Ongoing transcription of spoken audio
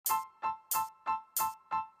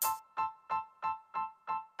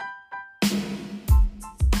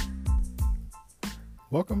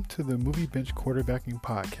Welcome to the Movie Bench Quarterbacking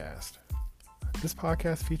Podcast. This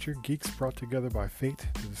podcast features geeks brought together by fate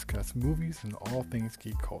to discuss movies and all things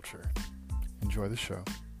geek culture. Enjoy the show.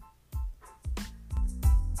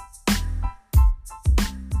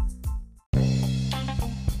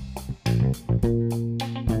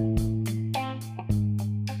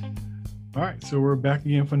 All right, so we're back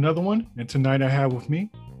again for another one, and tonight I have with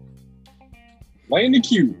me Wayne the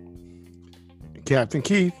Q, Captain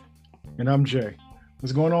Keith, and I'm Jay.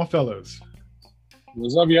 What's going on, fellas?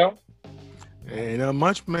 What's up, y'all? Ain't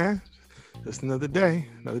much, man. Just another day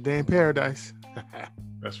in paradise.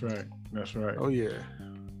 That's right. Oh yeah.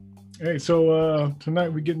 Hey, so tonight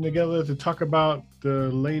we're getting together to talk about the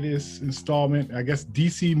latest installment, I guess,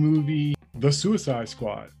 DC movie, The Suicide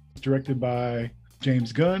Squad. It's directed by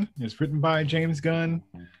James Gunn. It's written by James Gunn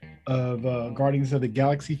of Guardians of the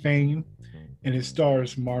Galaxy fame, and it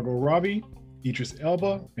stars Margot Robbie, Idris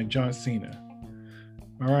Elba, and John Cena.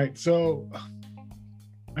 All right, so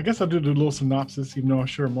I guess I'll do the little synopsis, even though I'm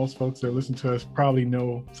sure most folks that listen to us probably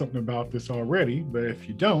know something about this already. But if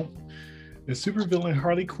you don't, the supervillain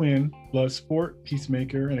Harley Quinn, Bloodsport,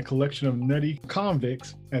 Peacemaker, and a collection of nutty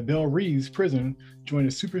convicts at Belle Reeve's prison join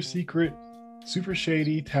a super secret, super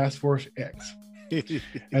shady Task Force X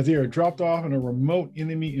as they are dropped off on a remote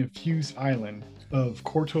enemy-infused island of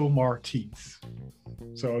Corto Maltese.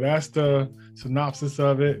 So that's the synopsis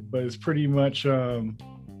of it, but it's pretty much the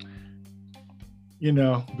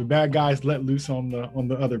bad guys let loose on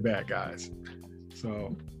the other bad guys.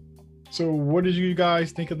 So what did you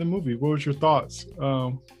guys think of the movie? What was your thoughts?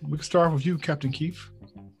 We can start with you, Captain Keith.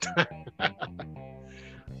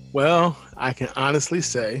 Well, I can honestly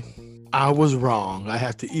say I was wrong. I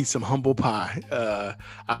have to eat some humble pie.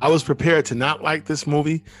 I was prepared to not like this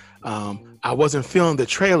movie. I wasn't feeling the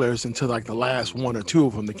trailers until like the last one or two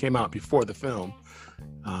of them that came out before the film.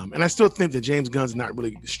 And I still think that James Gunn's not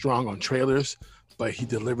really strong on trailers, but he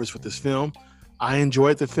delivers with this film. I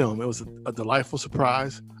enjoyed the film. It was a delightful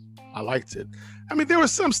surprise. I liked it. I mean, there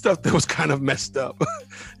was some stuff that was kind of messed up,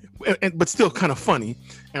 but still kind of funny.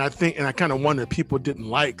 And I kind of wonder if people didn't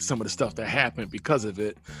like some of the stuff that happened because of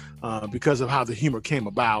it, because of how the humor came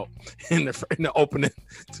about in the opening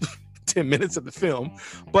 10 minutes of the film.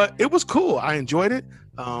 But it was cool. I enjoyed it.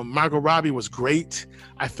 Margot Robbie was great.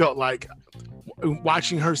 I felt like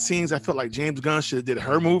watching her scenes, I felt like James Gunn should have did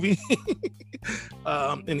her movie.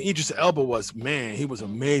 And Idris Elba he was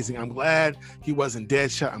amazing. I'm glad he wasn't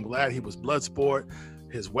Deadshot. I'm glad he was Bloodsport.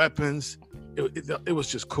 His weapons, it was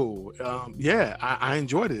just cool. I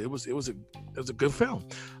enjoyed it. It was a good film.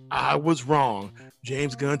 I was wrong.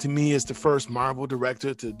 James Gunn to me is the first Marvel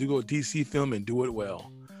director to do a DC film and do it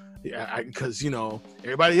well. Yeah, because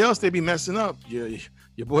everybody else, they be messing up. Your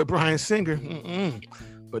boy Bryan Singer,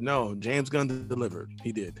 but no, James Gunn delivered.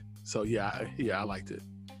 He did. So I liked it.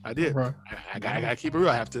 I did. Right. I gotta keep it real.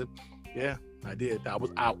 I have to. Yeah, I did. I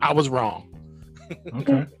was wrong.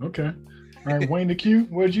 Okay. All right, Wayne the Q,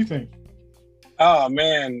 what did you think? Oh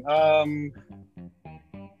man.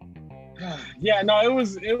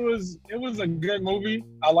 It was a good movie.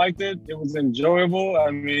 I liked it. It was enjoyable.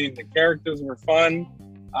 I mean, the characters were fun.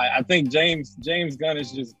 I think James Gunn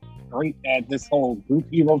is just great at this whole group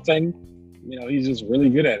hero thing. He's just really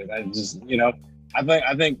good at it.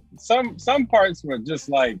 I think some parts were just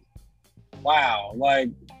like, wow, like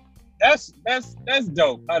that's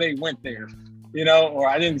dope how they went there, or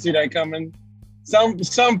I didn't see that coming.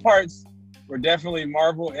 Some parts were definitely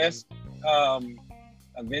Marvel-esque,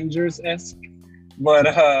 Avengers-esque, but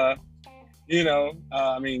I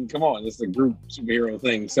mean, come on, it's a group superhero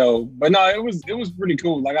thing. So, but no, it was pretty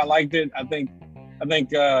cool. Like I liked it. I think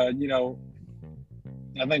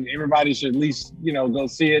everybody should at least go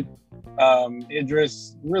see it.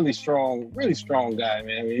 Idris, really strong guy,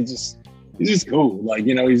 man. I mean, he's just cool. Like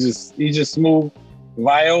he's just smooth.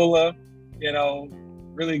 Viola,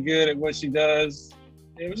 really good at what she does.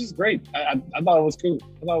 It was just great. I thought it was cool.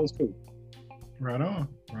 Right on.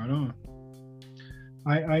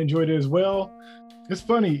 I enjoyed it as well. It's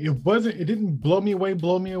funny. It didn't blow me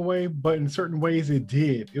away, but in certain ways it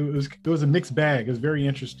did. It was a mixed bag. It was very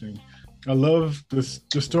interesting. I love the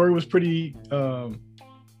story was pretty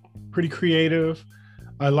creative.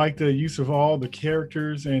 I like the use of all the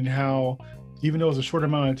characters and how, even though it was a short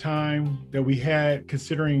amount of time that we had,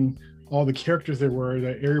 considering all the characters there were,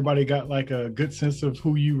 that everybody got like a good sense of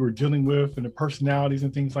who you were dealing with and the personalities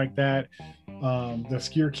and things like that. The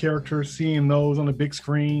obscure characters, seeing those on the big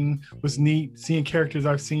screen was neat. Seeing characters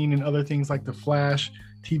I've seen in other things like The Flash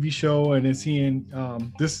TV show, and then seeing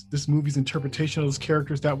this movie's interpretation of those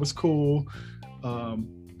characters, that was cool.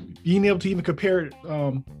 Being able to even compare it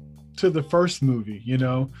to the first movie,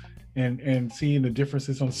 and seeing the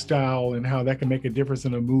differences on style and how that can make a difference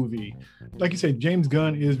in a movie. Like you said, James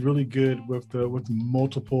Gunn is really good with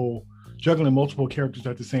juggling multiple characters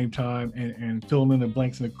at the same time and filling in the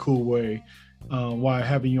blanks in a cool way, while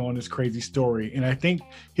having you on this crazy story. And I think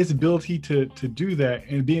his ability to do that,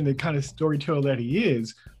 and being the kind of storyteller that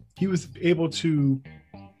he was able to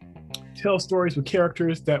tell stories with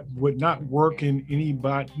characters that would not work in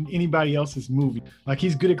anybody else's movie. Like,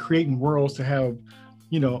 he's good at creating worlds to have,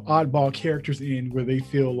 oddball characters in where they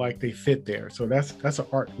feel like they fit there. So that's an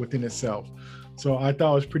art within itself. So I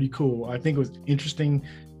thought it was pretty cool. I think it was interesting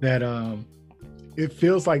that it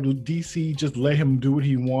feels like DC just let him do what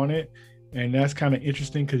he wanted. And that's kind of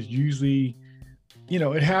interesting, because usually,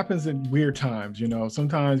 it happens in weird times.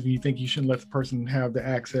 Sometimes when you think you shouldn't let the person have the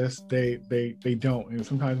access, they don't. And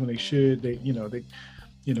sometimes when they should, they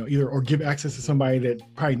either or give access to somebody that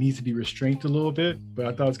probably needs to be restrained a little bit. But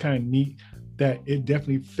I thought it was kind of neat that it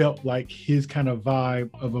definitely felt like his kind of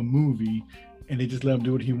vibe of a movie, and they just let him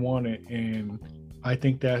do what he wanted. And I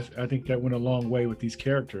think that went a long way with these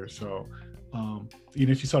characters. So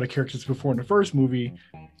even if you saw the characters before in the first movie,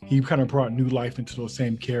 he kind of brought new life into those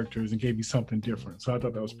same characters and gave you something different. So I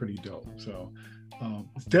thought that was pretty dope. So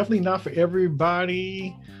it's definitely not for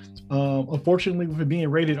everybody. Unfortunately, with it being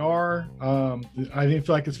rated R, I didn't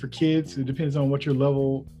feel like it's for kids. It depends on what your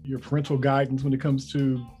parental guidance when it comes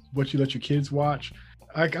to what you let your kids watch.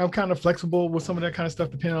 I'm kind of flexible with some of that kind of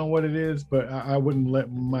stuff, depending on what it is, but I wouldn't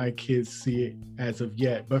let my kids see it as of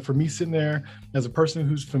yet. But for me, sitting there as a person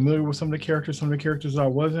who's familiar with some of the characters I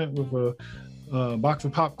wasn't, with a box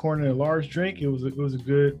of popcorn and a large drink, it was a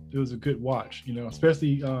good watch.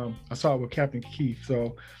 Especially I saw it with Captain Keith,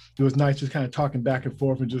 so it was nice just kind of talking back and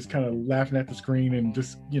forth and just kind of laughing at the screen and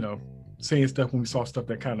just saying stuff when we saw stuff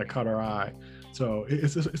that kind of caught our eye. So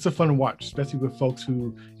it's a fun watch, especially with folks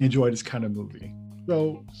who enjoy this kind of movie.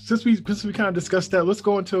 So since we kind of discussed that, let's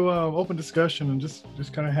go into open discussion and just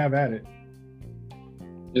kind of have at it.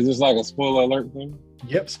 Is this like a spoiler alert thing?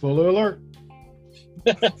 Yep, spoiler alert.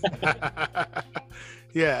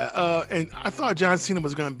 Yeah, and I thought John Cena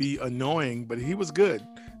was going to be annoying, but he was good.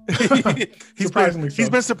 He's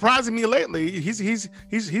been surprising me lately. He's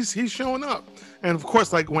showing up, and of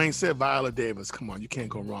course, like Wayne said, Viola Davis. Come on, you can't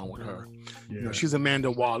go wrong with her. Yeah. She's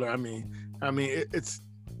Amanda Waller. I mean, it's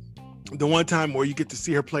the one time where you get to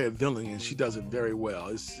see her play a villain, and she does it very well.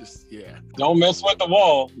 It's just, yeah. Don't mess with the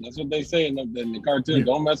wall. That's what they say in the cartoon. Yeah.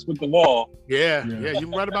 Don't mess with the wall. Yeah, you're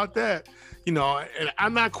right about that. And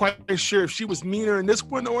I'm not quite sure if she was meaner in this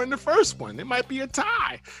one or in the first one. It might be a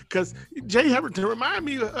tie, because Jay happened to remind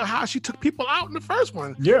me of how she took people out in the first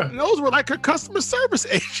one. Yeah. And those were like her customer service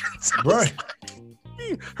agents. Right.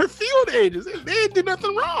 Her field agents. They didn't do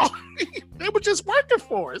nothing wrong. They were just working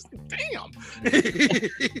for us. Damn.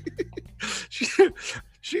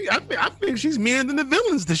 I think she's meaner than the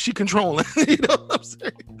villains that she controlling. You know what I'm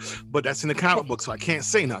saying? But that's in the comic book, so I can't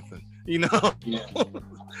say nothing. Yeah.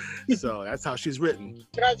 So that's how she's written.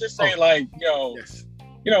 Can I just say, yes.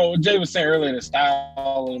 What Jay was saying earlier, the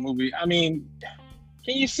style of the movie. I mean,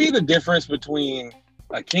 can you see the difference between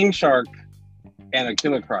a king shark and a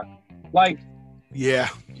killer croc? Yeah.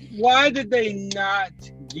 Why did they not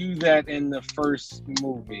do that in the first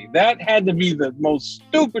movie? That had to be the most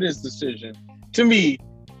stupidest decision to me.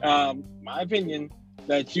 My opinion,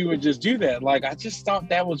 that you would just do that. I just thought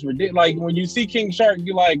that was ridiculous. When you see King Shark,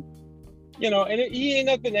 you're like, he ain't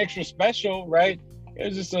nothing extra special, right? It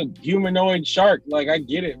was just a humanoid shark. I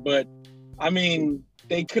get it, but I mean,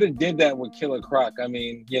 they could have did that with Killer Croc. I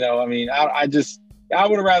would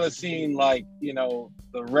have rather seen the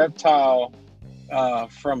reptile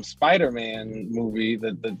from Spider-Man movie,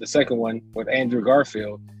 the second one with Andrew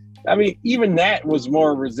Garfield. I mean, even that was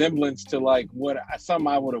more resemblance to something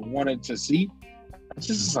I would have wanted to see. It's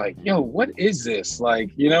just what is this?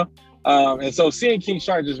 And so seeing King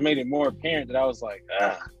Shark just made it more apparent that I was like,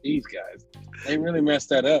 these guys, they really messed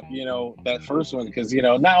that up, that first one. Because,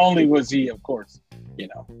 not only was he, of course,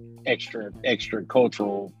 extra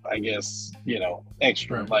cultural, I guess,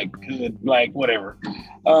 extra, good, whatever.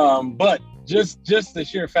 But just the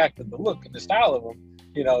sheer fact of the look and the style of him,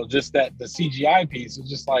 just that the CGI piece is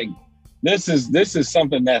just this is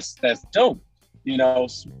something that's dope.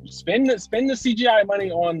 Spend the CGI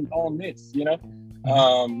money on this,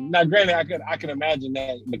 Now granted, I can imagine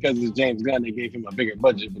that because it's James Gunn, they gave him a bigger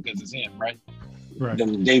budget because it's him, right?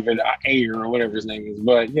 Than David Ayer or whatever his name is.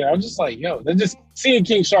 But I'm just just seeing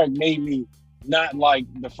King Shark made me not like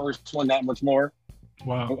the first one that much more.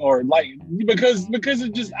 Wow. Or because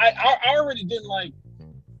it just I already didn't like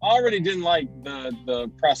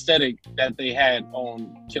the prosthetic that they had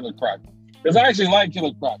on Killer Croc. Because I actually like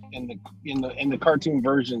Killer Croc in the cartoon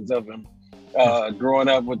versions of him. Growing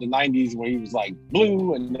up with the '90s, where he was like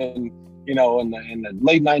blue, and then in the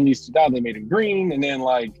late '90s to now they made him green, and then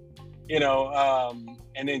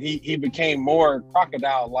and then he became more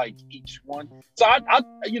crocodile like each one. So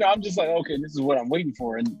I'm just like, okay, this is what I'm waiting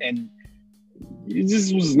for, and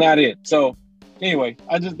this was not it. So anyway,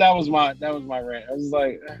 that was my rant. I was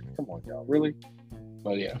like, come on, y'all, really?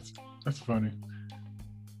 But yeah, that's funny.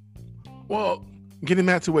 Well, getting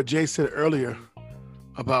back to what Jay said earlier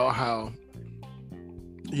about how,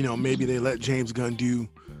 maybe they let James Gunn do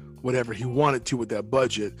whatever he wanted to with that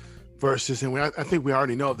budget versus, and I think we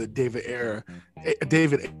already know that David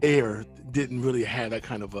Ayer didn't really have that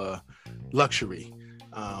kind of a luxury.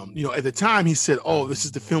 At the time he said, "Oh, this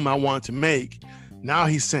is the film I wanted to make." Now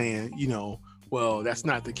he's saying, well, that's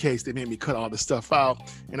not the case. They made me cut all the stuff out,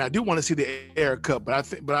 and I do want to see the Ayer cut.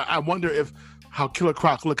 But I wonder if how Killer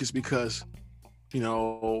Croc look is because, I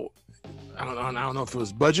don't know if it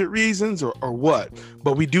was budget reasons or what.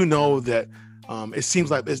 But we do know that it seems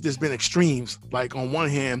like there's been extremes. Like on one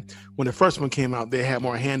hand, when the first one came out, they had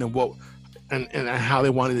more hand in what and how they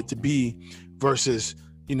wanted it to be, versus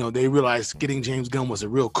they realized getting James Gunn was a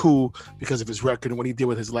real cool because of his record and what he did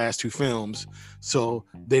with his last two films. So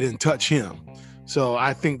they didn't touch him. So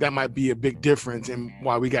I think that might be a big difference in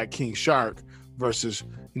why we got King Shark versus,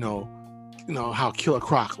 how Killer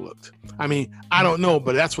Croc looked. I mean, I don't know,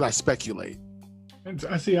 but that's what I speculate. And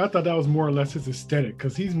I thought that was more or less his aesthetic,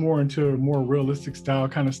 because he's more into more realistic style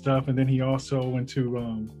kind of stuff. And then he also went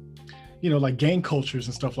to, like gang cultures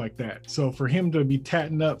and stuff like that. So for him to be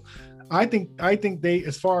tatting up, I think they,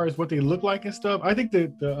 as far as what they look like and stuff, I think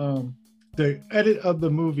that the edit of the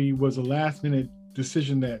movie was a last minute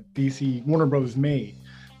decision that Warner Brothers made.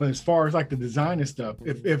 But as far as like the design and stuff,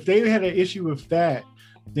 if they had an issue with that,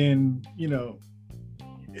 then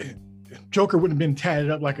Joker wouldn't have been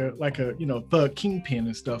tatted up like a thug kingpin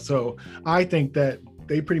and stuff. So I think that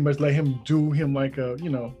they pretty much let him do him like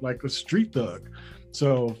a street thug.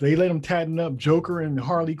 So if they let him tatting up Joker and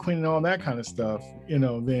Harley Quinn and all that kind of stuff,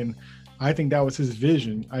 then I think that was his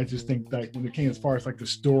vision. I just think like when it came as far as like the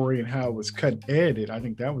story and how it was cut and edited, I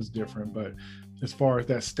think that was different. But as far as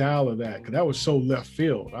that style of that, because that was so left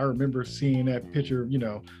field. I remember seeing that picture,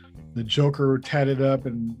 the Joker tatted up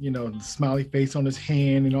and, the smiley face on his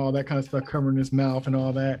hand and all that kind of stuff covering his mouth and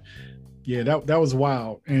all that. Yeah, that was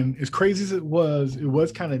wild. And as crazy as it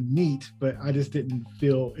was kind of neat, but I just didn't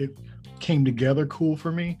feel it came together cool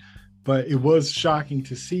for me. But it was shocking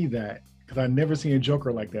to see that, because I'd never seen a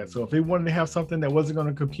Joker like that. So if they wanted to have something that wasn't going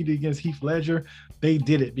to compete against Heath Ledger, they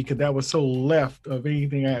did it, because that was so left of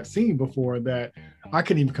anything I had seen before that I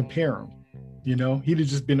couldn't even compare him. He'd have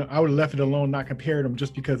just been, I would have left it alone, not compared him,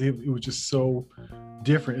 just because it was just so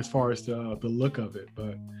different as far as the look of it.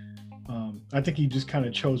 But I think he just kind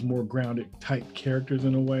of chose more grounded type characters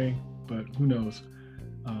in a way, but who knows?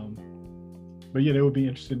 But yeah, it would be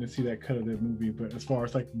interesting to see that cut of that movie. But as far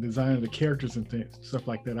as like the design of the characters and stuff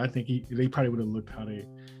like that, I think they probably would have looked how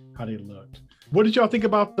they looked. What did y'all think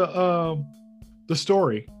about the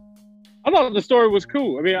story? I thought the story was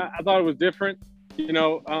cool. I mean, I thought it was different.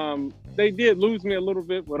 They did lose me a little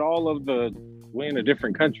bit with all of the we're in a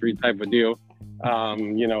different country type of deal.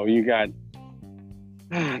 You got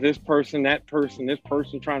this person, that person, this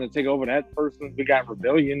person trying to take over that person. We got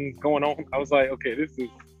rebellion going on. I was like, okay, this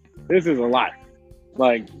is a lot.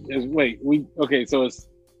 Like, so it's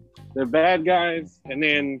the bad guys, and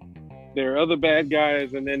then there are other bad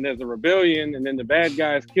guys, and then there's a rebellion, and then the bad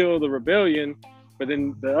guys kill the rebellion, but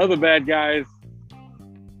then the other bad guys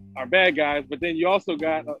are bad guys, but then you also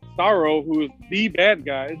got Starro, who is the bad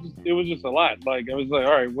guy. It was just a lot. Like, I was like,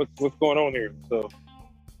 all right, what's going on here? So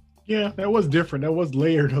yeah, that was different. That was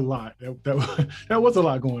layered a lot. That was a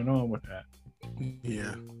lot going on with that.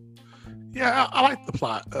 Yeah, I like the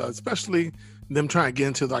plot, especially them trying to get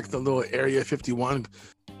into like the little Area 51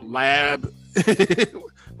 lab,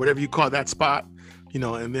 whatever you call that spot,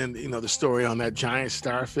 and then the story on that giant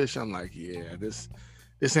starfish. I'm like, yeah, this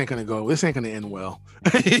ain't gonna end well.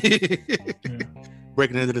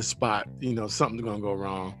 Breaking into the spot, something's gonna go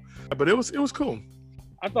wrong. But it was cool.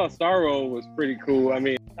 I thought Starro was pretty cool. I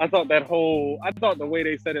mean, I thought the way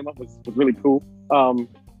they set him up was really cool. And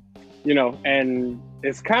it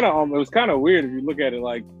was kind of weird if you look at it,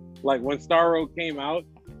 like when Starro came out,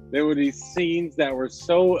 there were these scenes that were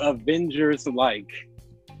so Avengers-like.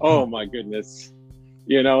 Oh my goodness.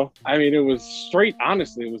 I mean, it was straight,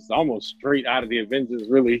 honestly, it was almost straight out of the Avengers,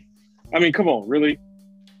 really. I mean, come on, really?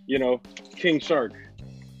 King Shark,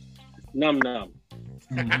 Num Num,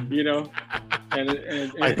 and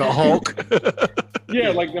like the Hulk. Yeah,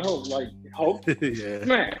 like the Hulk, like Hulk, yeah.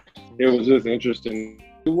 smack, it was just interesting.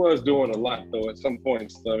 He was doing a lot though at some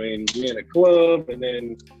points. I mean, we in a club, and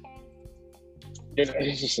then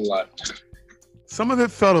it's just a lot. Some of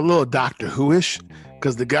it felt a little Doctor Who-ish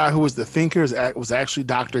because the guy who was the thinker was actually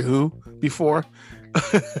Doctor Who before.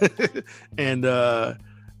 And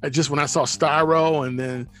just when I saw Starro and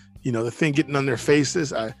then, the thing getting on their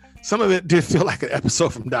faces, some of it did feel like an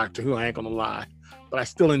episode from Doctor Who, I ain't gonna lie. But I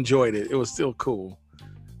still enjoyed it. It was still cool.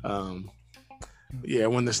 Yeah,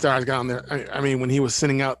 when the stars got on there, I mean, when he was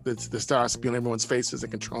sending out the stars to be on everyone's faces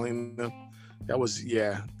and controlling them, it was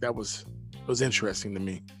interesting to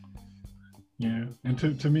me. Yeah, and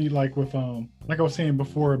to me, like with like I was saying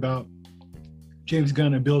before about James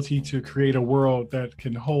Gunn's ability to create a world that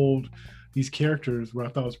can hold these characters, what I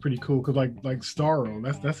thought was pretty cool, because like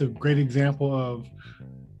Starro, that's a great example of,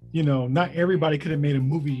 not everybody could have made a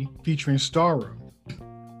movie featuring Starro.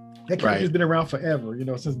 That character's been around forever,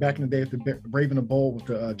 since back in the day at the Brave and the Bold with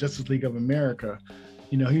the Justice League of America.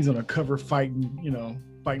 He's on a cover fighting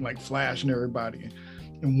like Flash and everybody,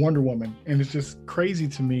 and Wonder Woman, and it's just crazy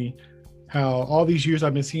to me how all these years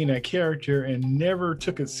I've been seeing that character and never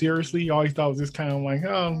took it seriously. I always thought it was just kind of like,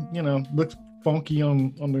 looks funky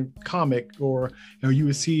on the comic, or you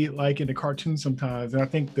would see it like in the cartoon sometimes. And I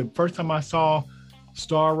think the first time I saw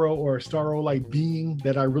Starro or Starro-like being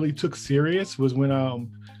that I really took serious was when it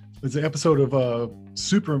was an episode of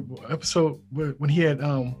when he had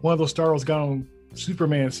one of those Starros got on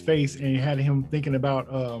Superman's face and had him thinking about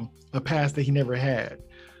a past that he never had.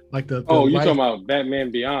 Like you're talking about Batman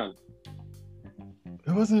Beyond.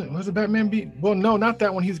 Was it Batman well, no, not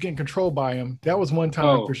that one. He was getting controlled by him. That was one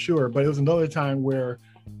time for sure, but it was another time where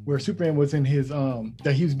Superman was in his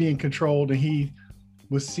that he was being controlled, and he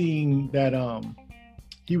was seeing that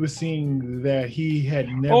he had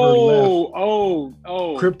never left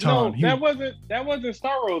Krypton. No, that wasn't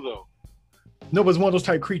Starro though. No, it was one of those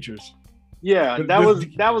type creatures. Yeah, that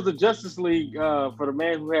was the Justice League for the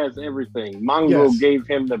man who has everything. Mongo gave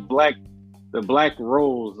him the black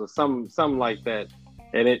rose or something like that.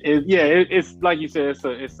 And it's like you said, it's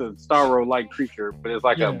a Starro-like creature, but it's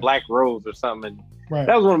like a black rose or something. Right.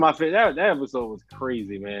 That was one of my favorite. That episode was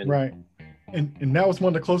crazy, man. Right. And that was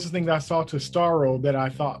one of the closest things I saw to Starro that I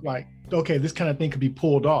thought like, okay, this kind of thing could be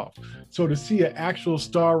pulled off. So to see an actual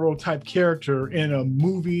Starro type character in a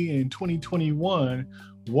movie in 2021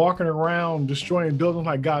 walking around destroying buildings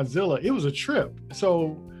like Godzilla, it was a trip.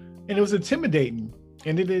 So, and it was intimidating.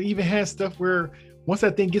 And then it even has stuff where once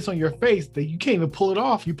that thing gets on your face, that you can't even pull it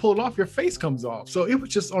off. You pull it off, your face comes off. So it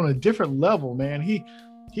was just on a different level, man.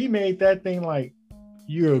 He made that thing like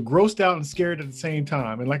you're grossed out and scared at the same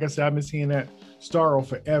time. And like I said, I've been seeing that Starro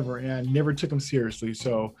forever, and I never took him seriously.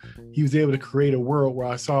 So he was able to create a world where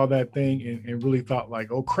I saw that thing and really thought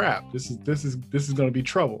like, oh crap, this is going to be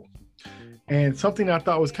trouble. And something I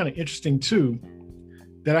thought was kind of interesting too,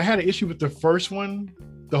 that I had an issue with the first one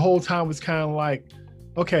the whole time was kind of like,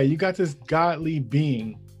 okay, you got this godly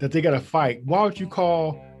being that they got to fight. Why would you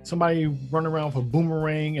call somebody running around with a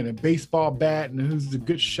boomerang and a baseball bat and who's a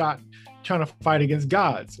good shot trying to fight against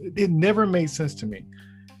gods? It never made sense to me.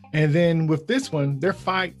 And then with this one, they're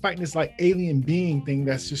fighting this like alien being thing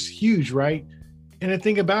that's just huge, right? And the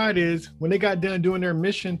thing about it is, when they got done doing their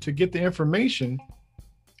mission to get the information,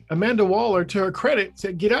 Amanda Waller, to her credit,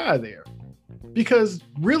 said, get out of there. Because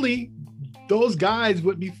really, those guys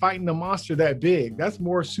wouldn't be fighting a monster that big. That's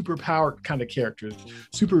more superpowered kind of characters.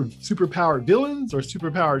 Superpowered villains or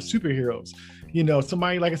superpowered superheroes.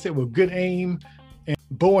 Somebody, like I said, with good aim and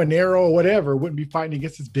bow and arrow or whatever wouldn't be fighting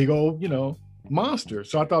against this big old, monster.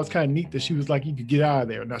 So I thought it was kind of neat that she was like, you could get out of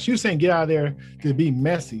there. Now, she was saying get out of there to be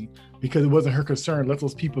messy because it wasn't her concern. Let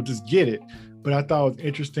those people just get it. But I thought it was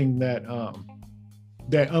interesting that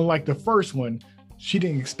that unlike the first one, she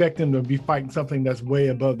didn't expect them to be fighting something that's way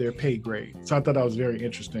above their pay grade. So I thought that was very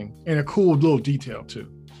interesting and a cool little detail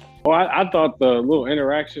too. Well, I thought the little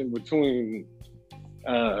interaction between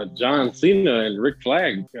John Cena and Rick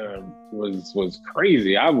Flag was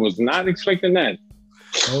crazy. I was not expecting that.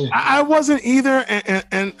 Oh. I wasn't either,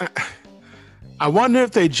 and I wonder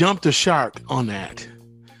if they jumped the shark on that.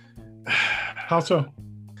 How so?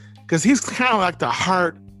 Because he's kind of like the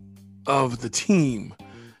heart of the team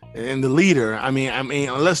and the leader. I mean,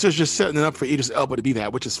 unless they're just setting it up for Idris Elba to be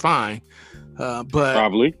that, which is fine. But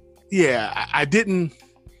probably, yeah, I didn't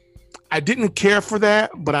care for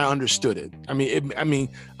that, but I understood it.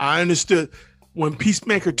 I understood when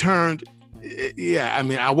Peacemaker turned.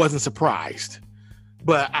 I wasn't surprised,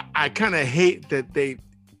 but I kind of hate that they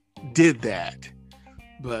did that.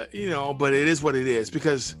 But but it is what it is,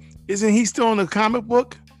 because isn't he still in the comic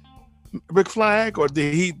book, Rick Flag, or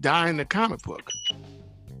did he die in the comic book?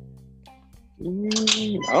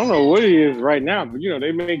 I don't know what he is right now, but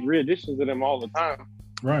they make re-editions of them all the time.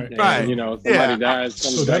 Right. And, Right. Somebody dies,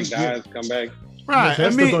 comes So back, that's- dies, come back. Right. So that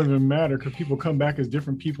I stuff mean, don't even matter because people come back as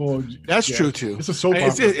different people. that's Yeah. true too. It's a soap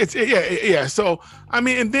opera. Yeah. So I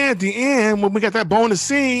mean, and then at the end when we got that bonus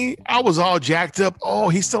scene, I was all jacked up. Oh,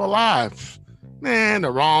 he's still alive. Man,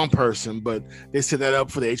 the wrong person. But they set that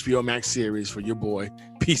up for the HBO Max series for your boy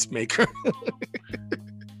Peacemaker.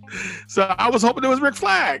 So I was hoping it was Rick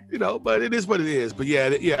Flag, but it is what it is. But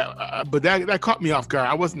but that caught me off guard.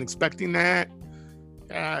 I wasn't expecting that.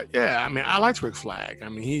 I mean, I liked Rick Flag. I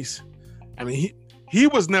mean, he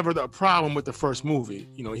was never the problem with the first movie.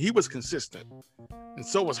 He was consistent, and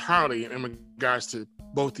so was Harley in regards to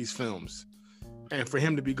both these films. And for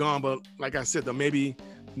him to be gone, but like I said, though, maybe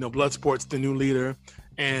Bloodsport's the new leader,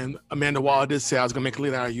 and Amanda Waller did say I was gonna make a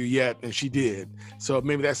leader out of you yet, and she did. So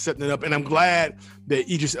maybe that's setting it up. And I'm glad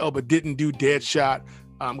that Idris Elba didn't do Deadshot.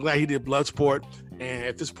 I'm glad he did Bloodsport. And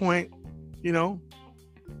at this point,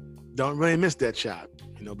 don't really miss Deadshot.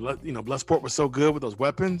 Bloodsport was so good with those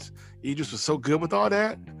weapons. Idris was so good with all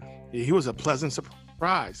that. He was a pleasant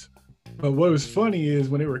surprise. But what was funny is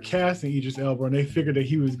when they were casting Idris Elba and they figured that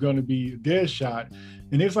he was going to be Deadshot,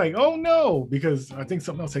 and it was like, oh no, because I think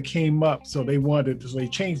something else had came up, so they wanted, so they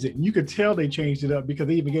changed it, and you could tell they changed it up because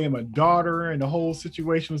they even gave him a daughter, and the whole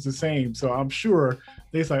situation was the same. So I'm sure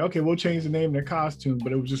they was like, okay, we'll change the name of their costume,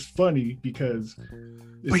 but it was just funny because.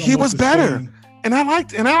 But he was better, and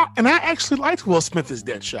I actually liked Will Smith as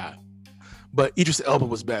Deadshot, but Idris Elba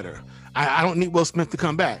was better. I don't need Will Smith to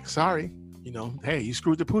come back. Sorry. Hey, you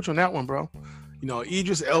screwed the pooch on that one, bro.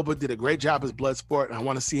 Idris Elba did a great job as Bloodsport, and I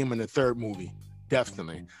want to see him in the third movie.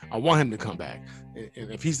 Definitely. I want him to come back.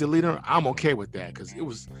 And if he's the leader, I'm okay with that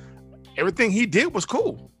because everything he did was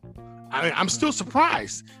cool. I'm still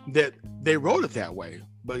surprised that they wrote it that way.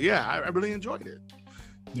 But yeah, I really enjoyed it.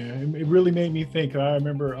 Yeah, it really made me think. I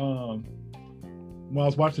remember when I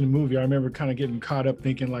was watching the movie, I remember kind of getting caught up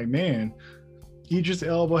thinking like, man, Idris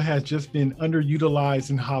Elba has just been underutilized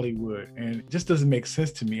in Hollywood, and it just doesn't make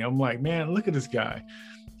sense to me. I'm like, man, look at this guy.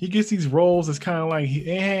 He gets these roles that's kind of like,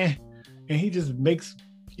 and he just makes,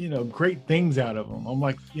 great things out of them. I'm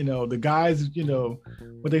like, the guys,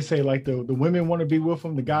 what they say, like the women want to be with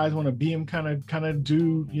him, the guys want to be him kind of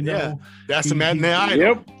dude, Yeah, that's a matinee idol.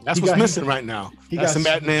 Yep. That's what's missing right now. That's a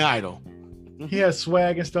matinee idol. He has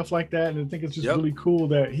swag and stuff like that, and I think it's just really cool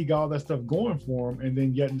that he got all that stuff going for him, and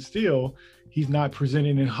then yet and still he's not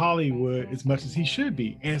presenting in Hollywood as much as he should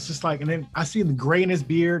be. And it's just like, and then I see the gray in his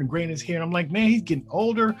beard and gray in his hair, and I'm like, man, he's getting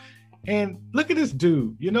older. And look at this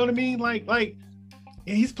dude, you know what I mean? Like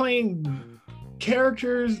and he's playing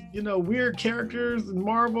characters, weird characters in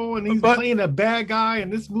Marvel, and he's playing a bad guy in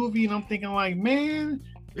this movie, and I'm thinking like, man,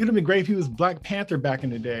 it'd have been great if he was Black Panther back in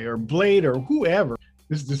the day, or Blade, or whoever.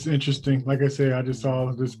 This is just interesting. Like I say, I just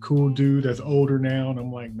saw this cool dude that's older now, and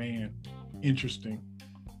I'm like, man, interesting,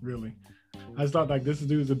 really. I just thought like this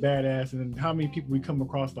dude's a badass, and then how many people we come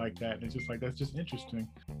across like that, and it's just like, that's just interesting.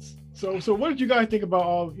 So what did you guys think about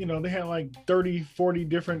all, they had like 30, 40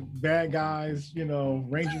 different bad guys,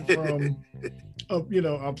 ranging from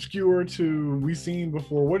obscure to we seen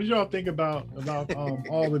before. What did y'all think about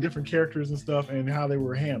all the different characters and stuff and how they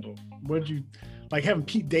were handled? What did you like having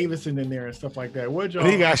Pete Davidson in there and stuff like that? What y'all?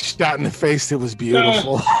 He got shot in the face. It was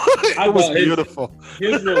beautiful. It was beautiful.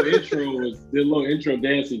 His little intro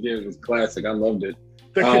dance he did was classic. I loved it.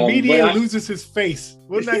 The comedian loses his face.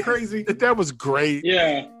 Wasn't that crazy? That was great.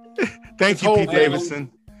 Yeah. Thank you, Pete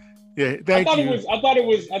Davidson. Yeah, thank you. I thought it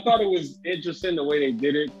was interesting the way they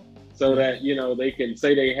did it, so that they can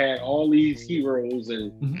say they had all these heroes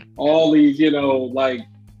and all these villains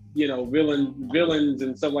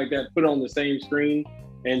and stuff like that put on the same screen,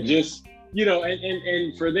 and just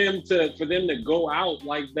and for them to go out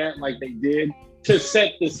like that, like they did, to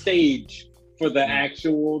set the stage for the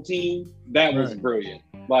actual team, that was brilliant.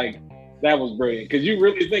 Like that was brilliant, because you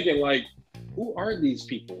really thinking like, who are these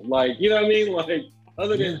people? Like, you know what I mean? Like,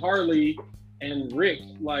 other than Harley and Rick,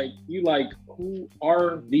 like, you like, who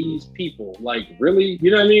are these people? Like, really?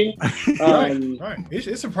 You know what I mean? Right.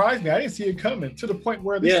 It surprised me. I didn't see it coming, to the point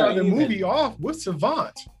where they started the movie off with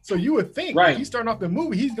Savant. So you would think, if he's starting off the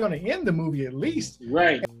movie, he's going to end the movie at least.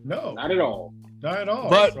 Right. No. Not at all. Not at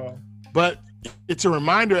all. But it's a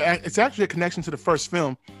reminder. It's actually a connection to the first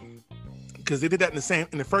film, because they did that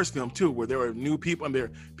in the first film too, where there were new people, and there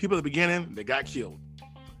were people at the beginning that got killed.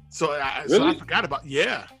 So I forgot about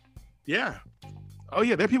Oh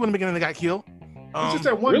yeah, there are people in the beginning that got killed. It's just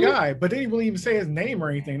that one guy, but they didn't really even say his name or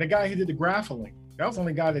anything. The guy who did the grappling, that was the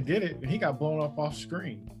only guy that did it, and he got blown up off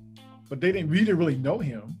screen. But we didn't really know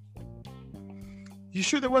him. You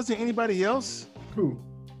sure there wasn't anybody else? Who?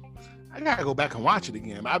 I gotta go back and watch it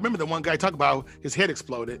again. I remember the one guy talked about his head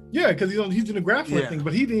exploded. Yeah, because he's in the grappling thing,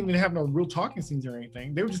 but he didn't even have no real talking scenes or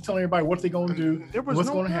anything. They were just telling everybody what they're going to do, what's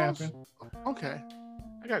going to happen. Okay,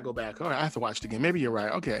 I gotta go back. All right, I have to watch it again. Maybe you're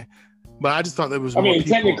right. Okay, but I just thought there was. I mean,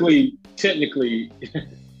 technically,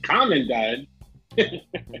 Common died.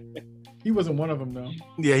 He wasn't one of them, though.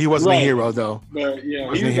 Yeah, he wasn't a hero, though. But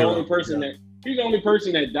yeah, he was the only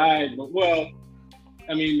person that died. But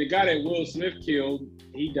I mean, the guy that Will Smith killed,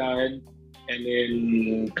 he died, and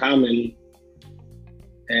then Common,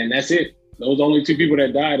 and that's it. Those are the only two people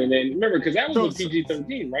that died. And then remember, because that was a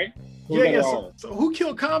PG-13, right? Yeah. So who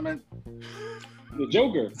killed Common? The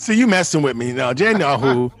Joker. See, you messing with me now, Jay. Know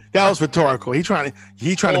who? That was rhetorical. He trying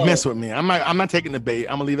to mess with me. I'm not taking the bait.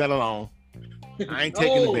 I'm gonna leave that alone. I ain't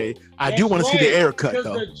taking the bait. I do want to see the air cut though.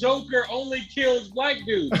 Because the Joker only kills black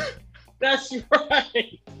dudes. That's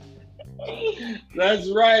right. That's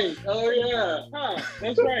right. Oh yeah.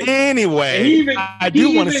 That's right. Anyway, I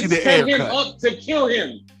do want to see the air cut. He even set him up to kill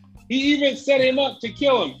him. He even set him up to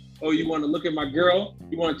kill him. Oh, you want to look at my girl?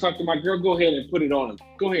 You want to talk to my girl? Go ahead and put it on him.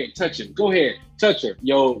 Go ahead, touch him. Go ahead, touch her.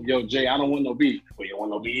 Yo, Jay, I don't want no beef. Well, you don't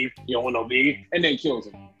want no beef? You don't want no beef? And then kills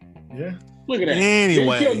him. Yeah. Look at that.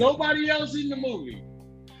 Anyway. Didn't kill nobody else in the movie.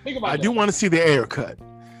 Think about that. I do want to see the air cut.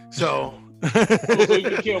 So. So you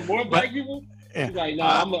can kill more black people? Yeah. He's like,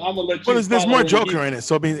 I'm gonna let you. Well, there's more Joker in it,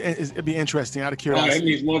 so it'd be interesting. Out of curiosity. That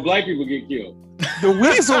means more black people get killed. The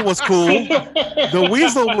Weasel was cool. The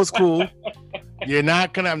Weasel was cool. You're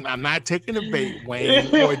not gonna. I'm not taking the bait, Wayne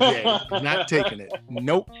or Jay. Not taking it.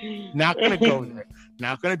 Nope. Not gonna go there.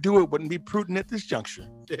 Not gonna do it. Wouldn't be prudent at this juncture.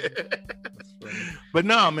 But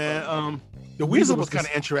no, man. The Weasel was kind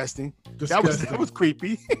of interesting. Disgusting. That was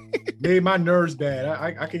creepy. Made my nerves bad.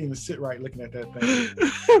 I can't even sit right looking at that thing.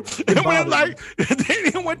 And when they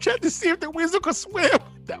didn't want to check to see if the Weasel could swim.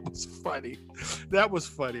 That was funny.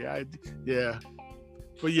 Yeah.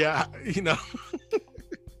 But yeah, you know.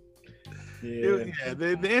 Yeah.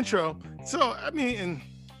 The intro. So I mean,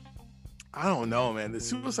 I don't know, man. The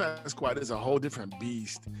Suicide Squad is a whole different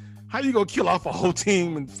beast. How you gonna kill off a whole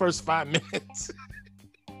team in the first 5 minutes?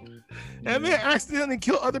 And then accidentally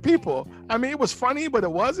kill other people. I mean, it was funny, but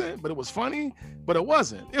it wasn't. But it was funny, but it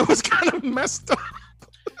wasn't. It was kind of messed up.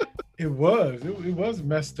 It was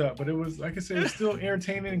messed up, but it was, like I said, it's still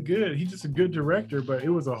entertaining and good. He's just a good director, but it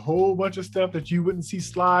was a whole bunch of stuff that you wouldn't see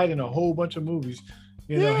slide in a whole bunch of movies.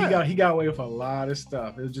 You know, he got away with a lot of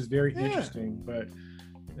stuff. It was just very interesting, but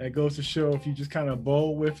that goes to show if you just kind of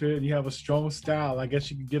bold with it and you have a strong style, I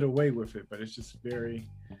guess you can get away with it, but it's just very,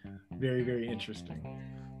 very, very interesting.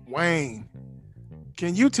 Wayne,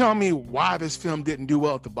 can you tell me why this film didn't do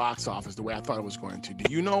well at the box office the way I thought it was going to?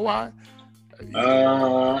 Do you know why?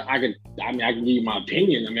 I can give you my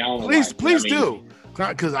opinion. I mean, I don't know. Please do,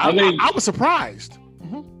 because I was surprised.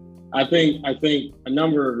 Mm-hmm. I think a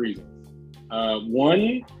number of reasons.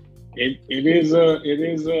 One, it is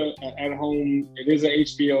a at home. It is a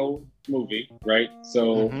HBO movie, right?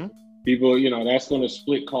 So people, that's going to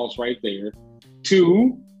split costs right there.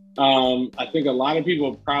 Two, I think a lot of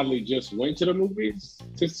people probably just went to the movies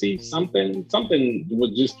to see something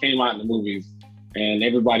what just came out in the movies, and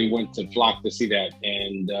everybody went to flock to see that.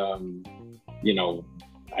 And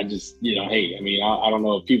I just, hey, I mean, I don't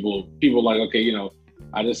know if people like, okay,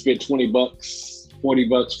 I just spent $20, $40,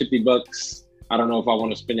 $50. I don't know if I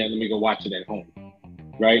want to spend that. Let me go watch it at home,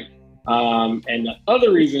 right? And the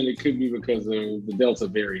other reason it could be because of the Delta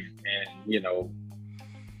variant and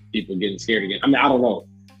people getting scared again. I mean, I don't know.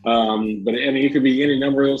 But I mean, it could be any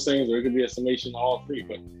number of those things, or it could be a summation of all three.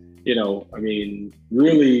 But I mean,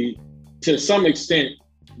 really, to some extent,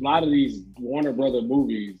 a lot of these Warner Brother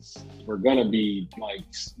movies were gonna be like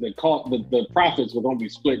the profits were gonna be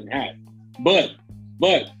split in half. But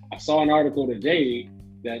I saw an article today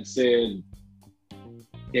that said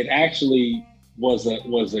it actually was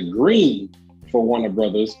a green for Warner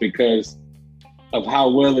Brothers because of how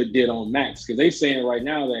well it did on Max. Because they're saying right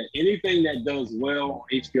now that anything that does well on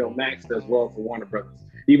HBO Max does well for Warner Brothers.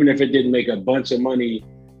 Even if it didn't make a bunch of money,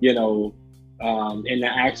 in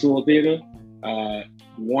the actual theater,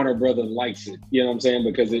 Warner Brothers likes it. You know what I'm saying?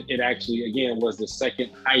 Because it actually, again, was the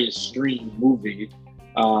second highest streamed movie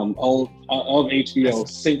of HBO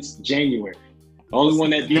since January. The only one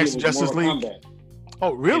that beat it was Justice Mortal League. Kombat.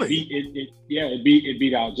 Oh, really? It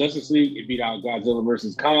beat out Justice League. It beat out Godzilla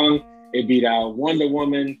vs. Kong. It beat out Wonder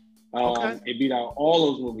Woman. It beat out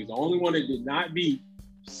all those movies. The only one it did not beat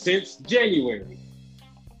since January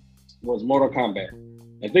was Mortal Kombat.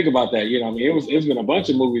 And think about that. I mean, it's been a bunch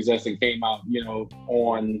of movies that came out,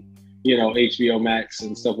 on, HBO Max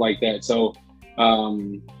and stuff like that. So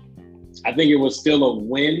I think it was still a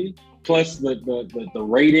win plus the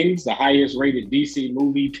ratings, the highest rated DC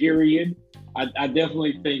movie period. I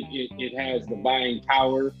definitely think it has the buying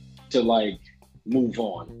power to like move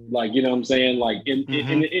on. Like, you know what I'm saying? Like,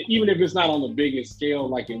 even if it's not on the biggest scale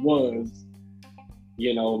like it was,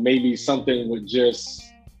 you know, maybe something with just,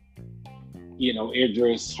 you know,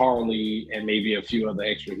 Idris, Harley, and maybe a few other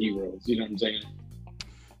extra heroes. You know what I'm saying?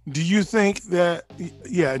 Do you think that,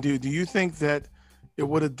 do you think that it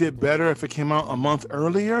would have did better if it came out a month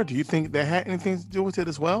earlier? Do you think that had anything to do with it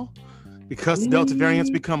as well? Because the Delta variants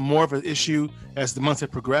become more of an issue as the months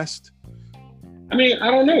have progressed? I mean, I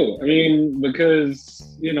don't know. I mean,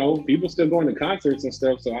 because, you know, people still going to concerts and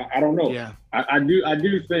stuff, so I don't know. Yeah. I do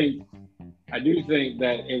think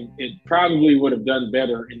that it probably would have done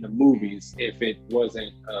better in the movies if it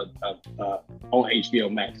wasn't on HBO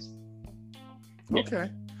Max. Yeah. Okay.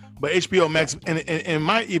 But HBO Max, and it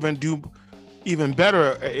might even do even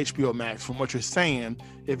better at HBO Max from what you're saying.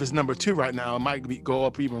 If it's number 2 right now, it might go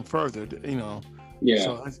up even further, you know.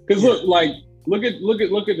 Yeah. Because look at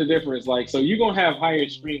the difference. Like, so you're gonna have higher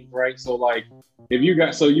streams, right? So like if you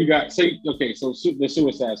got the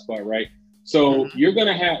Suicide Squad, right? So you're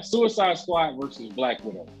gonna have Suicide Squad versus Black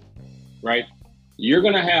Widow, right? You're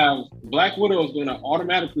gonna have Black Widow is gonna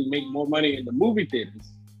automatically make more money in the movie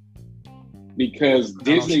theaters because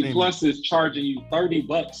Disney Plus is charging you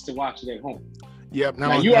 $30 to watch it at home. Yep.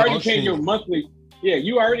 Now you already paying your monthly. Yeah,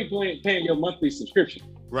 you already paying your monthly subscription.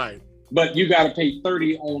 Right. But you got to pay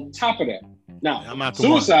 $30 on top of that. Now,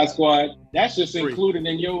 Suicide Squad, that's just included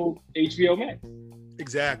in your HBO Max.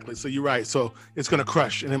 Exactly. So you're right. So it's going to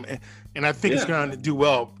crush, and I think it's going to do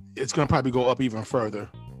well. It's going to probably go up even further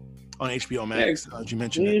on HBO Max, as you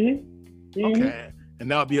mentioned. Okay,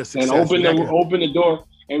 and that'll be a success. And open the door.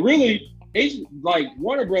 And really, like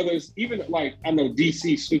Warner Brothers, even like I know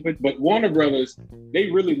DC stupid, but Warner Brothers, they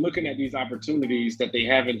really looking at these opportunities that they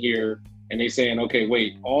have in here, and they saying, okay,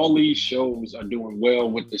 wait, all these shows are doing well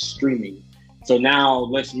with the streaming. So now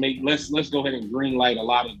let's go ahead and greenlight a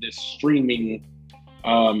lot of this streaming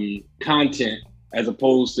content as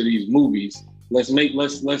opposed to these movies. Let's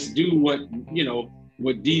do what, you know,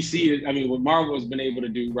 what DC, I mean, what Marvel has been able to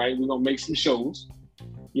do, right? We're gonna make some shows,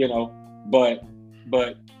 you know, but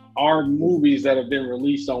our movies that have been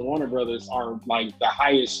released on Warner Brothers are like the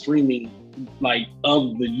highest streaming like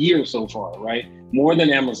of the year so far, right? More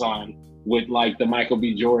than Amazon with like the Michael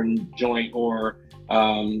B. Jordan joint or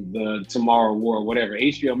the Tomorrow War, whatever.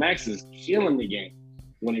 HBO Max is killing the game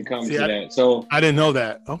when it comes to that. So I didn't know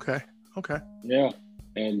that. Okay. Yeah.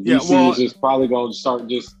 And DC is just probably going to start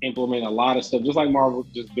just implement a lot of stuff, just like Marvel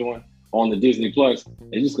just doing on the Disney Plus.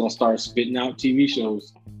 They're just going to start spitting out TV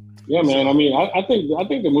shows. Yeah, man. I mean, I think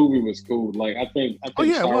the movie was cool. Like, I think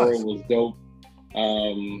Starro was dope.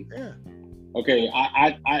 Okay,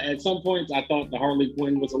 I at some points I thought the Harley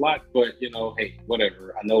Quinn was a lot, but you know, hey,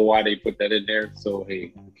 whatever. I know why they put that in there, so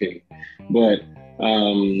hey, okay. But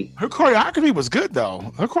her choreography was good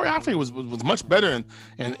though. Her choreography was much better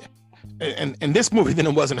in this movie than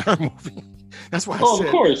it was in her movie. That's why I said.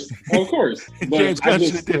 Of course. But James Gunn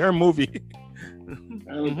did her movie.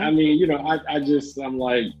 I mean, you know, I'm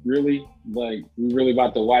like, really? Like, we really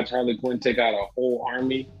about to watch Harley Quinn take out a whole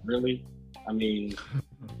army? Really? I mean,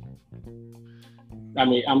 at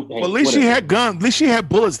least she had guns. At least she had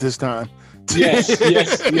bullets this time. Yes.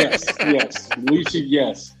 At least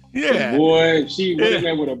yes. Yeah. Boy, if she went in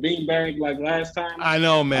there with a beanbag like last time. I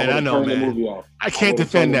know, man. I can't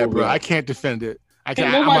defend that, bro. I can't defend it. I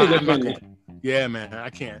can't. Nobody defend it. Yeah, man, I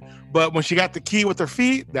can't. But when she got the key with her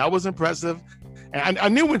feet, that was impressive. And I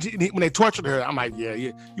knew when they tortured her, I'm like, yeah,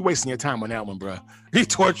 you're wasting your time on that one, bro. You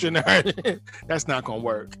torturing her. That's not gonna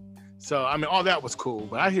work. So I mean, all that was cool,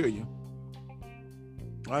 but I hear you.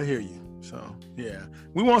 So yeah,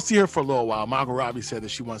 we won't see her for a little while. Margot Robbie said that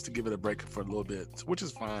she wants to give it a break for a little bit, which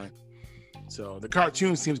is fine. So the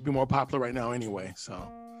cartoon seems to be more popular right now anyway. So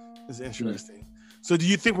it's interesting. So do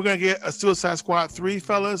you think we're gonna get a Suicide Squad 3,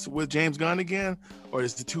 fellas, with James Gunn again, or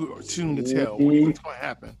is it too soon to tell? What's gonna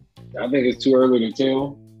happen? I think it's too early to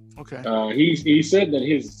tell. Okay. He said that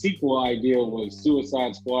his sequel idea was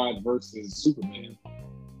Suicide Squad versus Superman.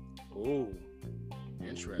 Oh,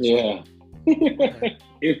 interesting. Yeah. Okay.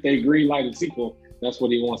 If they greenlight a sequel, that's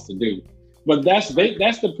what he wants to do. But that's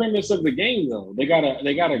the premise of the game, though. They got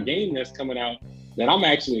a game that's coming out that I'm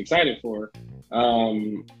actually excited for.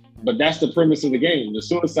 But that's the premise of the game: the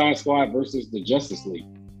Suicide Squad versus the Justice League.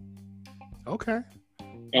 Okay.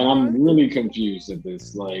 And I'm really confused at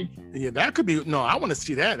this. Like, yeah, that could be. No, I want to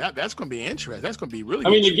see that. That's going to be interesting. That's going to be really. I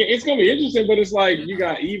mean, it's going to be interesting, but it's like you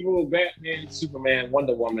got evil Batman, Superman,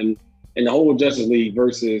 Wonder Woman, and the whole Justice League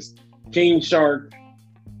versus King Shark,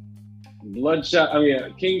 Bloodshot. I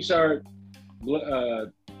mean, King Shark,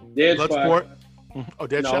 Dead Spot. Bloodsport. Oh,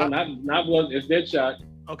 Deadshot. No, not Blood. It's Deadshot.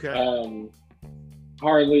 Okay.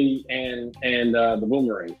 Harley and the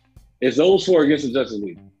Boomerang. It's those four against the Justice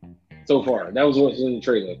League so far. That was what's in the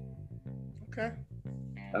trailer. Okay.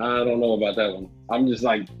 I don't know about that one. I'm just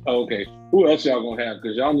like, oh, okay, who else y'all gonna have?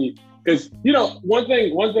 Because y'all need, because one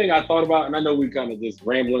thing I thought about, and I know we kind of just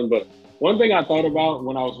rambling, but one thing I thought about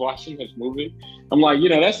when I was watching this movie, I'm like,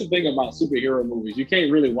 that's the thing about superhero movies. You can't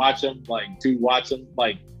really watch them like you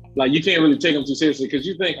can't really take them too seriously because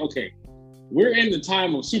you think, okay, we're in the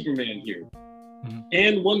time of Superman here,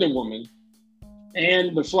 and Wonder Woman,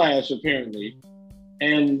 and the Flash apparently,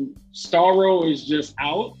 and Starro is just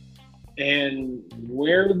out. And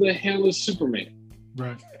where the hell is Superman?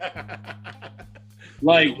 Right.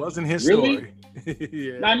 Like, it wasn't his story.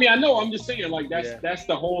 Yeah. I mean, I know. I'm just saying, like that's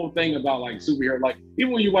the whole thing about like superhero. Like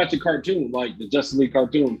even when you watch a cartoon, like the Justice League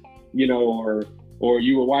cartoon, or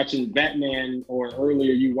you were watching Batman, or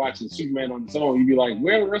earlier you watching Superman on its own, you'd be like,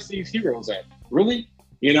 where are the rest of these heroes at? Really?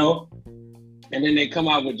 And then they come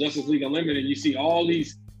out with Justice League Unlimited, and you see all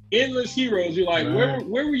these endless heroes. You're like, right.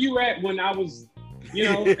 where were you at when I was?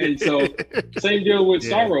 And so same deal with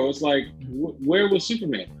Starro. It's like, where was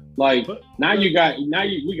Superman? Like we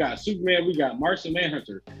got Superman, we got Martian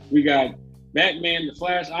Manhunter, we got Batman, the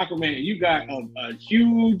Flash, Aquaman, and you got a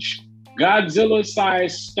huge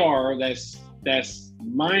Godzilla-sized star that's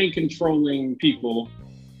mind controlling people,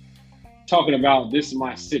 talking about this is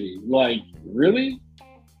my city. Like, really?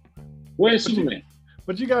 Where's Superman?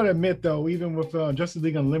 But you gotta admit, though, even with Justice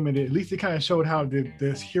League Unlimited, at least it kind of showed how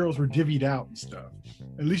the heroes were divvied out and stuff.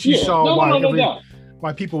 At least you saw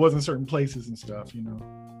why people was in certain places and stuff,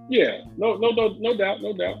 Yeah, no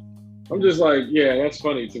doubt. I'm just like, yeah, that's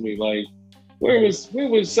funny to me. Like, where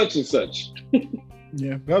was such and such?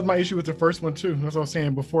 Yeah, that was my issue with the first one too. That's what I was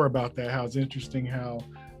saying before about that. How it's interesting how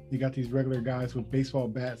you got these regular guys with baseball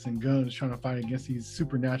bats and guns trying to fight against these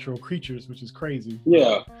supernatural creatures, which is crazy.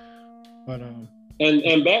 Yeah, but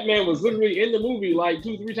And Batman was literally in the movie like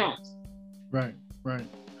 2-3 times. Right.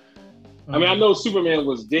 I mean, I know Superman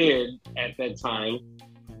was dead at that time,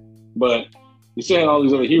 but you still had all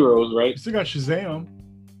these other heroes, right? You still got Shazam.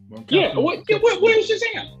 Well, where's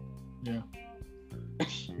Shazam? Yeah.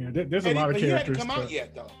 There's a lot of characters. He hadn't come out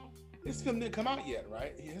yet, though. This film didn't come out yet,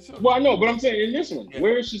 right? Well, I know, but I'm saying in this one,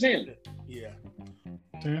 where is Shazam? Yeah.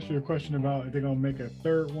 To answer your question about if they're gonna make a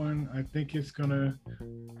third one, I think it's gonna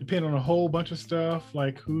depend on a whole bunch of stuff,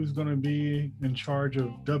 like who's gonna be in charge of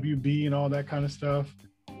WB and all that kind of stuff.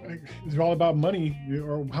 It's all about money,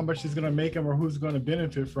 or how much it's gonna make them, or who's gonna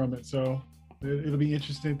benefit from it. So it'll be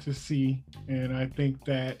interesting to see. And I think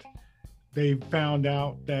that they found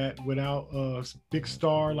out that without a big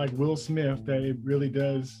star like Will Smith, that it really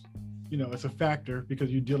does, it's a factor,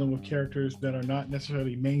 because you're dealing with characters that are not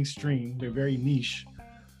necessarily mainstream. They're very niche.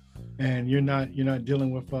 And you're not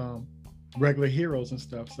dealing with regular heroes and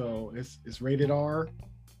stuff. So it's rated R.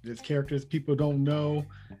 It's characters people don't know.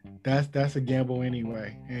 That's a gamble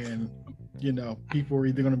anyway. And people are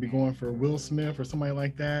either going to be going for Will Smith or somebody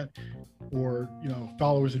like that, or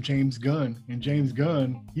followers of James Gunn. And James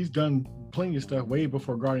Gunn, he's done plenty of stuff way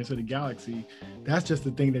before Guardians of the Galaxy. That's just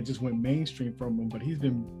the thing that just went mainstream from him. But he's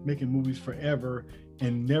been making movies forever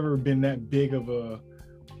and never been that big of a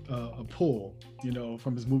pull,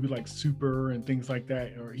 from his movie like Super and things like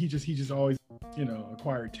that. Or he just always,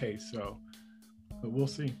 acquired taste. So, but we'll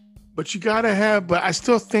see. But I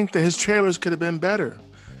still think that his trailers could have been better.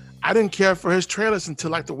 I didn't care for his trailers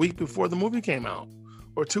until like the week before the movie came out,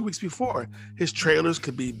 or 2 weeks before. His trailers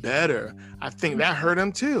could be better. I think that hurt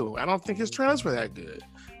him too. I don't think his trailers were that good.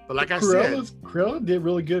 But like Cruella did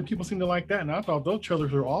really good. People seem to like that, and I thought those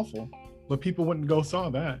trailers were awful, but people wouldn't go saw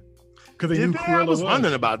that. Because they knew Cruella was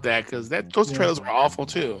wondering about that, because those trailers were awful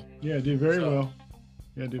too. Yeah, it did very well.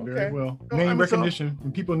 Yeah, it did very well. Name recognition,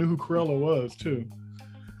 and people knew who Cruella was too.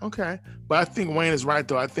 Okay, but I think Wayne is right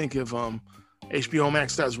though. I think if HBO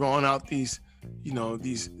Max starts rolling out these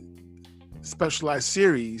specialized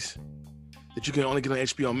series that you can only get on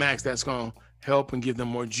HBO Max, that's going to help and give them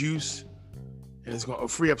more juice, and it's going to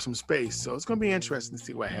free up some space. So it's going to be interesting to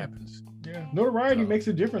see what happens. Yeah, notoriety makes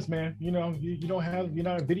a difference, man. You don't have, you're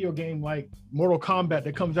not a video game like Mortal Kombat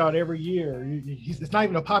that comes out every year. It's not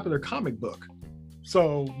even a popular comic book.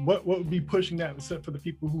 So what would be pushing that except for the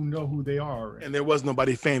people who know who they are? And there was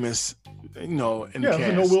nobody famous, in the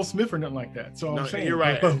cast. No Will Smith or nothing like that. So I'm saying, you're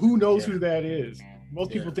right. But who knows who that is?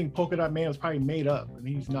 Most people think Polka Dot Man was probably made up, and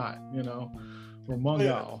he's not. Or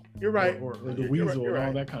Mungal. You're right. Or the Weasel and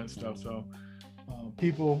all that kind of stuff. So.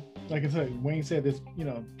 People, like I said, Wayne said this,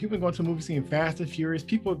 people going to the movie seeing Fast and Furious,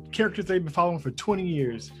 characters they've been following for 20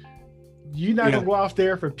 years. You're not gonna go out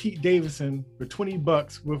there for Pete Davidson for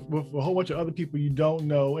 $20 with a whole bunch of other people you don't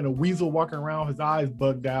know, and a weasel walking around, his eyes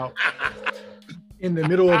bugged out, in the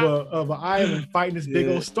middle of an island fighting this big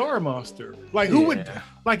old star monster. Like, who would?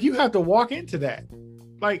 Like, you have to walk into that.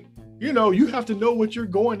 Like, you know, you have to know what you're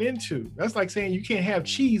going into. That's like saying you can't have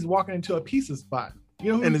cheese walking into a pizza spot.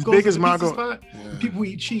 You know who and as goes big to as the pizza Margot, spot? People who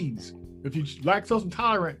eat cheese. If you're lactose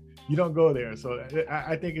intolerant, you don't go there. So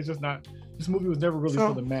I think it's just not. This movie was never really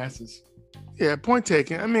for the masses. Yeah, point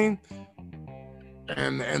taken. I mean,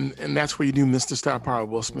 and that's where you do Mr. Star Power,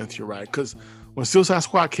 Will Smith. You're right, because when Suicide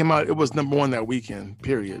Squad came out, it was number one that weekend.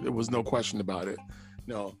 Period. There was no question about it.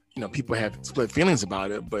 You know, people have split feelings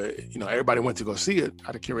about it, but you know, everybody went to go see it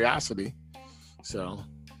out of curiosity. So,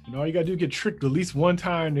 you know, all you gotta do is get tricked at least one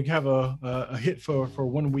time to have a hit for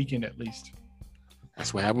 1 weekend at least.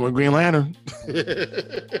 That's what happened with Green Lantern.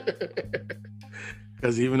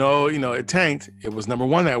 Because even though, you know, it tanked, it was number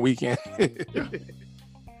one that weekend.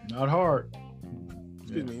 Not hard.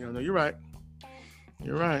 Excuse me. No, you're right.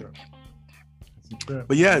 You're right.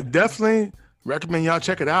 But yeah, definitely recommend y'all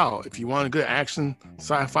check it out. If you want a good action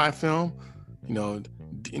sci-fi film, you know,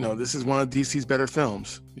 this is one of DC's better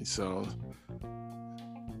films. So,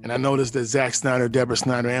 and I noticed that Zack Snyder, Deborah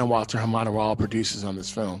Snyder, and Walter Hamada were all producers on this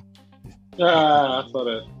film. I saw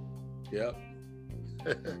that. Yep.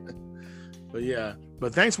 But yeah,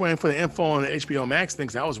 but thanks, Wayne, for the info on the HBO Max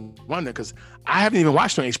things. I was wondering because I haven't even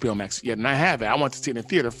watched it on HBO Max yet, and I have it. I want to see it in the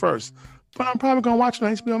theater first, but I'm probably gonna watch it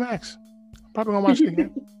on HBO Max. I'm probably gonna watch it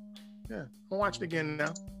again. Yeah, I'm gonna watch it again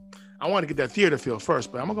now. I want to get that theater feel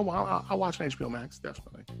first, but I'm gonna go. I'll watch it on HBO Max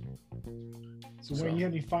definitely. So, Wayne, you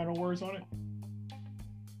have any final words on it?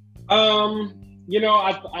 You know,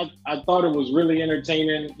 I thought it was really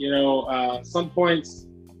entertaining. You know, some points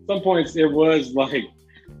it was like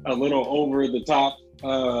a little over the top.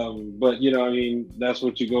 But you know, I mean, that's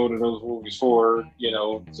what you go to those movies for, you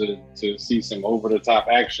know, to see some over the top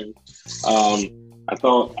action. I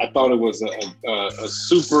thought it was a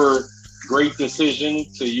super great decision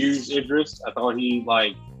to use Idris. I thought he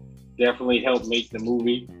like definitely helped make the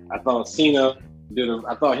movie. I thought Cena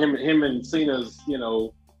I thought him and Cena's,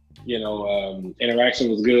 interaction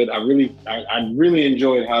was good. I really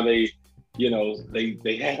enjoyed how they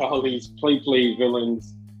had all these play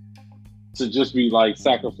villains to just be like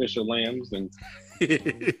sacrificial lambs, and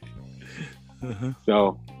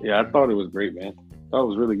so yeah, I thought it was great, man. I thought it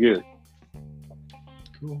was really good.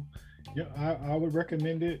 Cool. Yeah, I would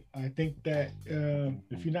recommend it. I think that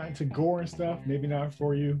if you're not into gore and stuff, maybe not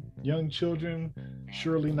for you. Young children,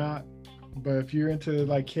 surely not. But if you're into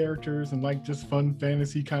like characters and like just fun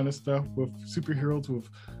fantasy kind of stuff with superheroes with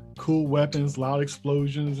cool weapons, loud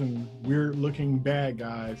explosions, and weird looking bad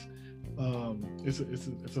guys,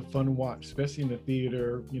 it's a fun watch, especially in the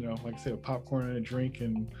theater. You know, like I said, popcorn and a drink,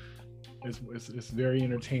 and it's very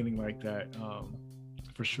entertaining like that.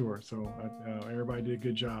 For sure. So everybody did a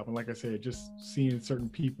good job. And like I said, just seeing certain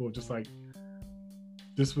people, just like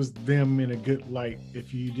this was them in a good light.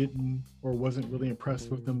 If you didn't or wasn't really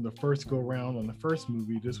impressed with them the first go around on the first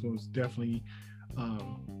movie, this one was definitely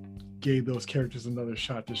gave those characters another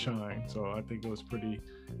shot to shine. So I think it was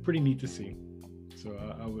pretty neat to see. So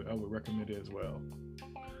I would recommend it as well.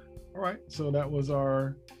 All right. So that was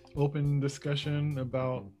our open discussion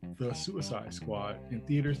about the Suicide Squad in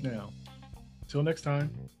theaters now. Till next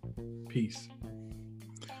time, peace.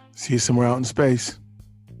 See you somewhere out in space.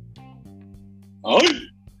 Oh.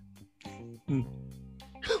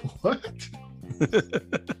 What?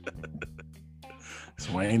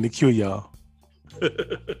 So I ain't the cue, y'all.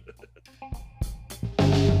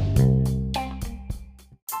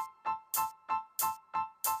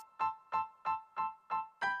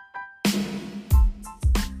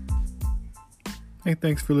 Hey,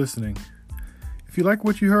 thanks for listening. If you like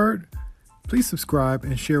what you heard, please subscribe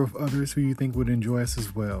and share with others who you think would enjoy us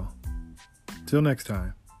as well. Till next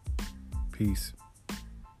time, peace.